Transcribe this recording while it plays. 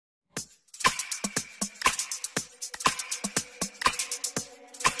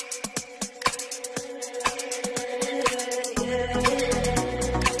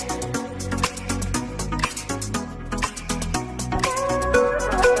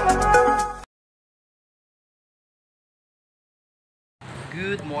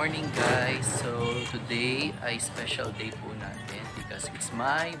morning guys! So today ay special day po natin because it's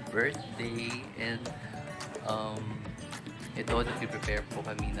my birthday and ito nag-prepare po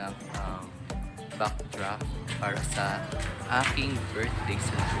kami ng backdraft para sa aking birthday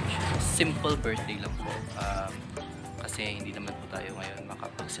celebration. Simple birthday lang po kasi hindi naman po tayo ngayon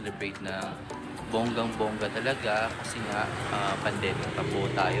makapag-celebrate ng bonggang-bongga talaga kasi nga pandemic pa po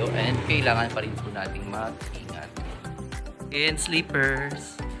tayo and kailangan pa rin po nating mag-ingat. And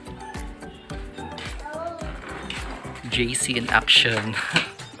sleepers. JC in action.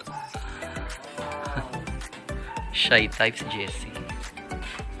 Shy types Jessie.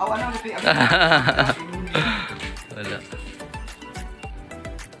 Wala.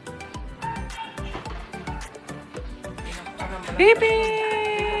 Baby!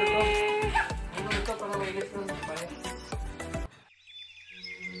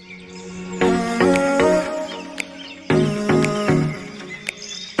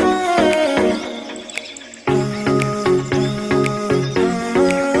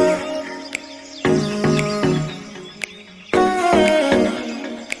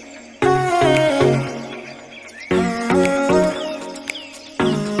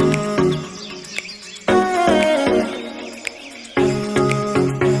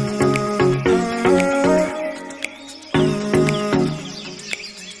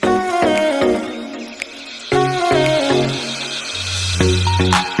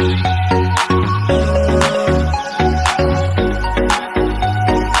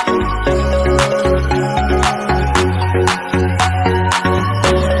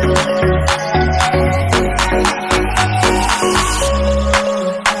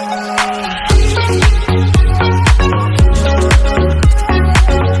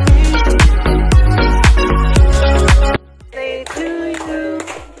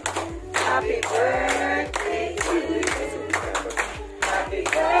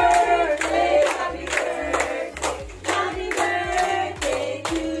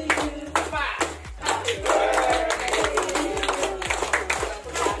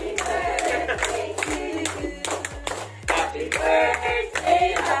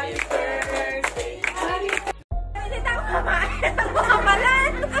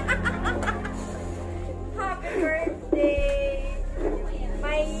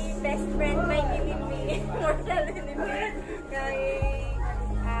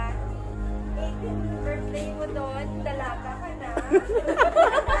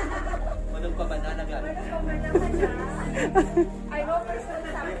 Manong pa banana ka. I hope there's some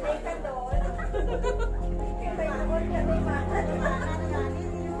someday ka doon. Kaya naman ka doon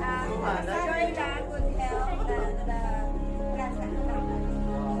enjoy lang, good health, and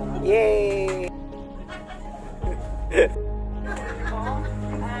Yay!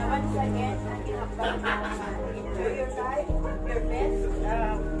 once again, enjoy your life, your best,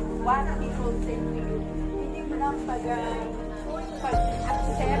 what people say to you. Hindi mo lang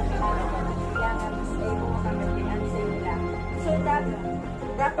pag-accept na kailangan stay mo makagabihan sa nila. So that,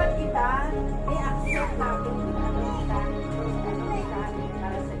 dapat kita i-accept natin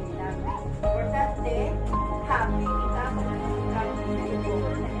para sa nila. For that day, happy kita kung nakikita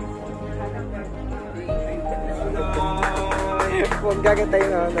Huwag gagantay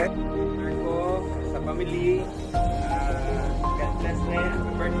na ako sa family. God bless me.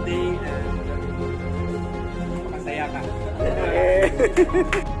 Happy birthday. Masaya ka.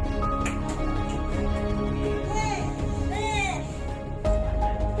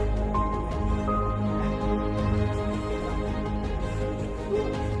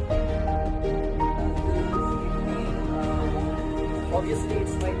 Obviously,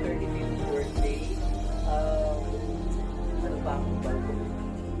 it's my 35th birthday. Ano ba ang bago?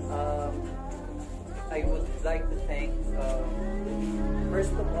 I would like to thank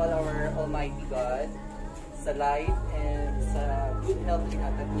first of all our Almighty God sa life and sa good health na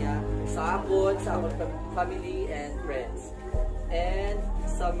inatag niya sa akon family and friends. And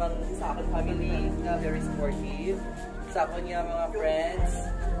sa akon family na very supportive, sa akon niya mga friends,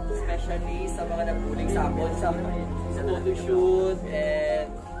 especially sa mga nagpuling sa akon sa photo shoot and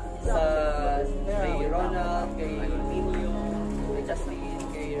sa kay Ronald, kay Nino, kay Justin,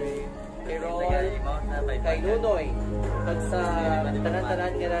 kay Ron, kay Nunoy, at sa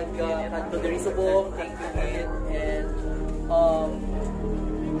tanan-tanan nga nagkanto diri subong, thank you Kid. And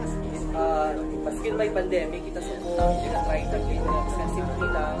maskin may pandemic, kita subong try to be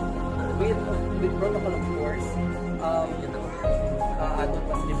sensitive lang with protocol of course. Aton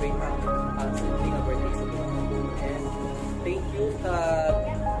pa celebrate ang simpleng birthday subong. And thank you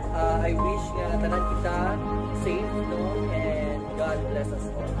I wish nga tanan kita safe, no, and God bless us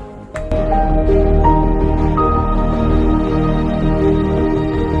all.